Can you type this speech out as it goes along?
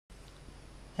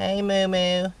Hey, Moo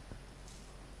Moo.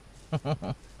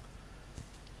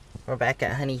 We're back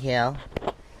at Honey Hill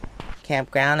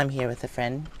Campground. I'm here with a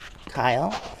friend,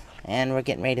 Kyle, and we're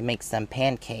getting ready to make some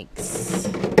pancakes.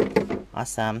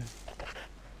 Awesome.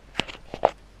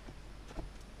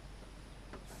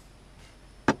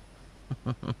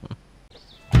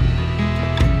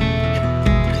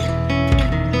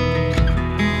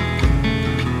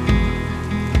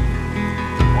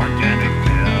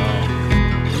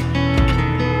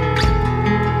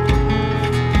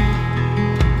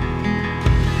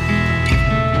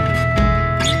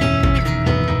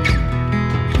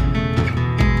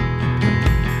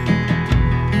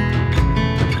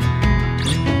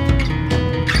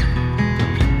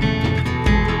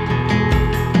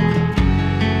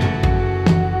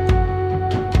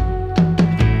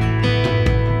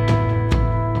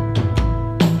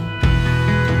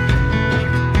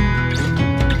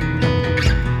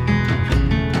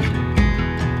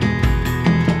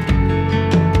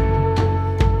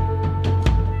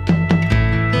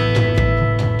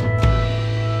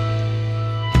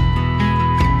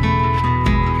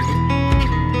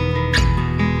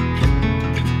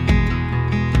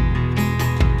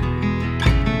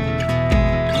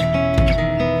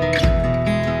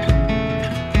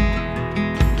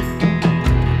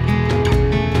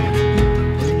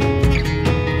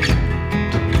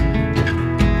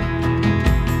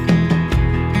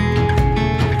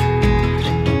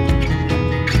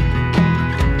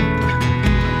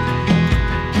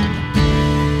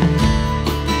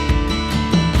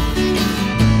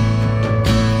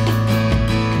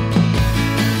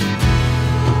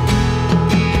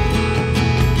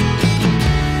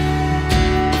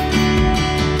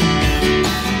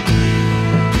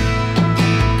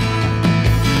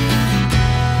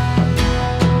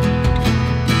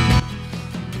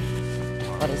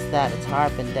 What is that? A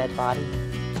tarp and dead body?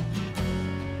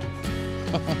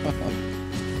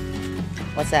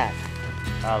 What's that?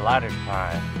 A lighter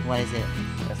pie. What is it?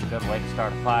 That's a good way to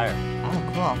start a fire. Oh,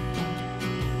 cool.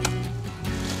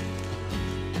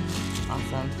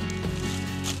 Awesome.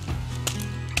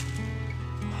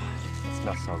 It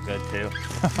smells so good too.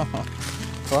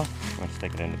 Cool. I'm gonna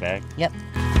stick it in the bag. Yep.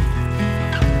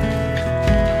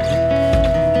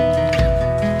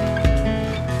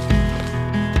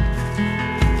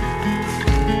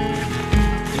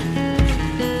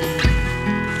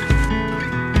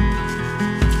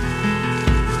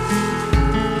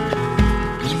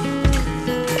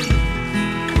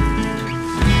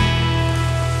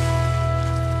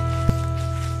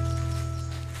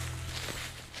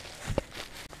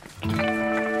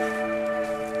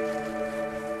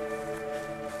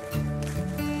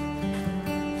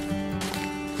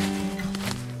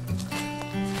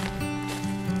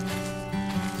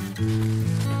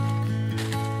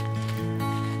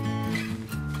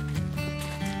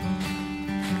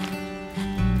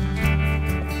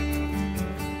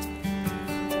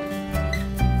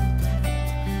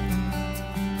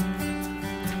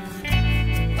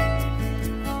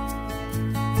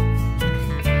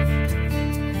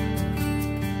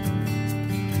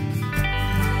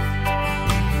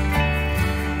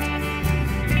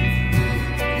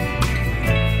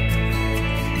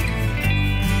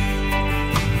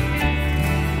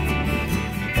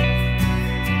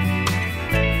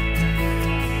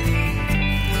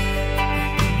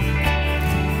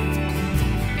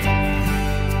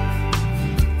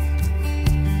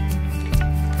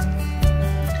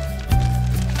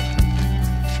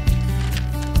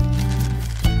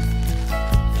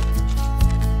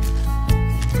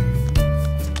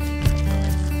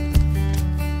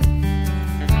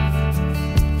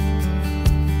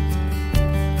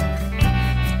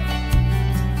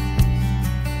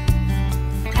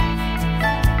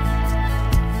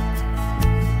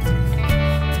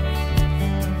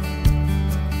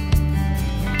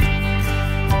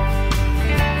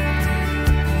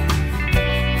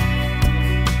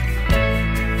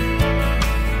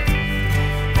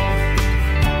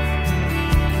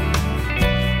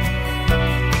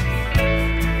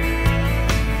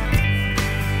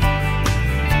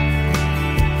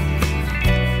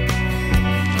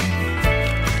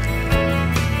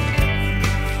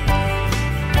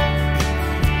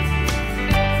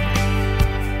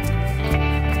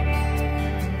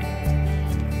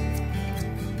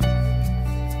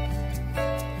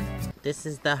 This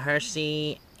is the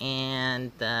Hershey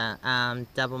and the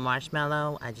double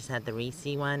marshmallow. I just had the Reese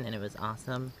one and it was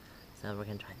awesome. So we're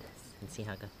gonna try this and see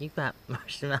how it goes. You've got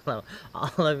marshmallow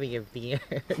all over your beard.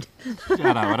 Shut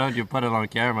up, why don't you put it on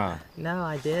camera? No,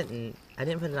 I didn't. I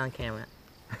didn't put it on camera.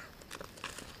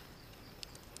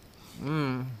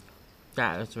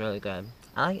 That was really good.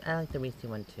 I like the Reese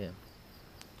one too.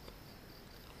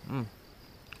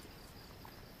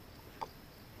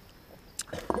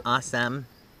 Awesome.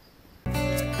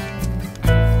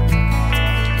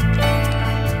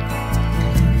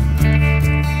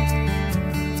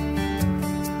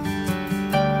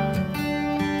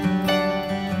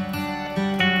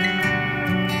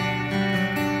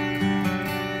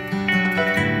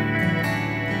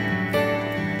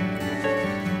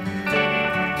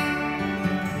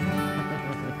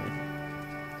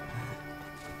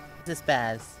 A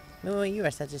spaz. Ooh, you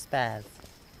are such a spaz.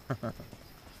 Hey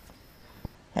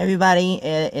everybody,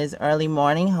 it is early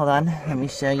morning. Hold on, let me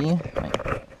show you. Wait.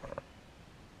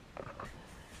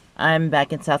 I'm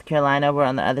back in South Carolina. We're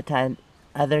on the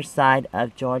other side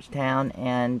of Georgetown,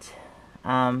 and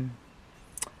I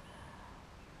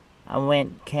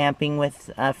went camping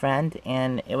with a friend,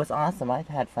 and it was awesome. I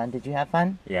had fun. Did you have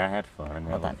fun? Yeah, I had fun.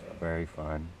 It was very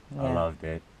fun. Yeah. I loved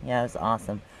it. Yeah, it was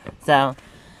awesome. So,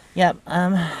 yep.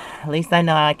 At least I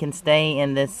know I can stay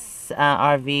in this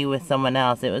RV with someone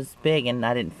else. It was big, and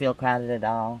I didn't feel crowded at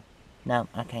all. No,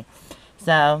 okay.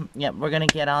 So, yep, we're gonna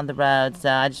get on the road.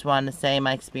 So I just wanted to say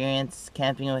my experience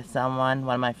camping with someone,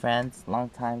 one of my friends,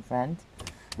 longtime friend,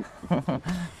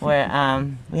 where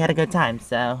we had a good time.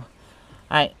 So, all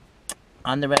right,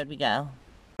 on the road we go.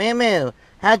 Moo,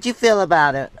 how'd you feel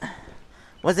about it?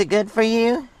 Was it good for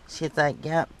you? She's like,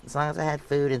 yep, as long as I had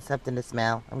food and something to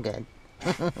smell, I'm good.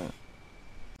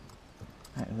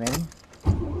 Alright, ready?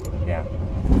 Yeah.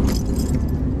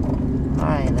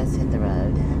 Alright, let's hit the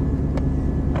road.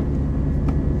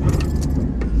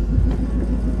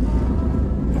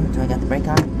 Do I got the brake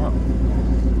on? No.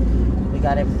 We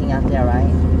got everything out there,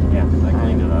 right? Yeah, I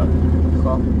cleaned it up.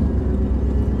 Cool.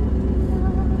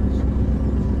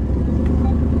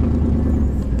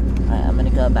 Alright, I'm gonna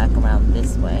go back around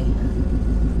this way.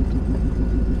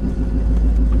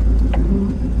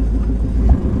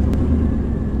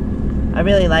 I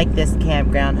really like this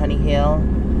campground, Honey Hill.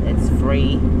 It's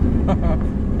free.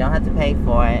 You don't have to pay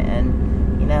for it,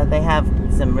 and you know, they have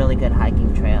some really good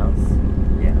hiking trails.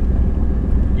 Yeah.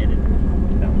 Get it.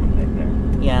 That one right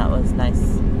there. Yeah, it was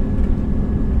nice.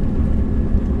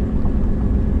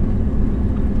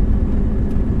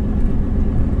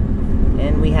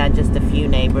 And we had just a few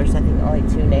neighbors. I think only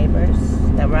 2 neighbors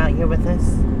that were out here with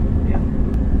us. Yeah.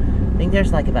 I think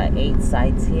there's like about 8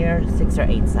 sites here, 6 or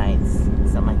 8 sites,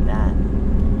 something like that.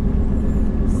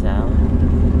 So,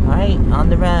 alright, on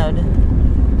the road.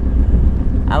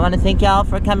 I want to thank y'all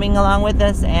for coming along with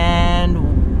us,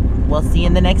 and we'll see you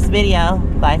in the next video.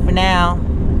 Bye for now.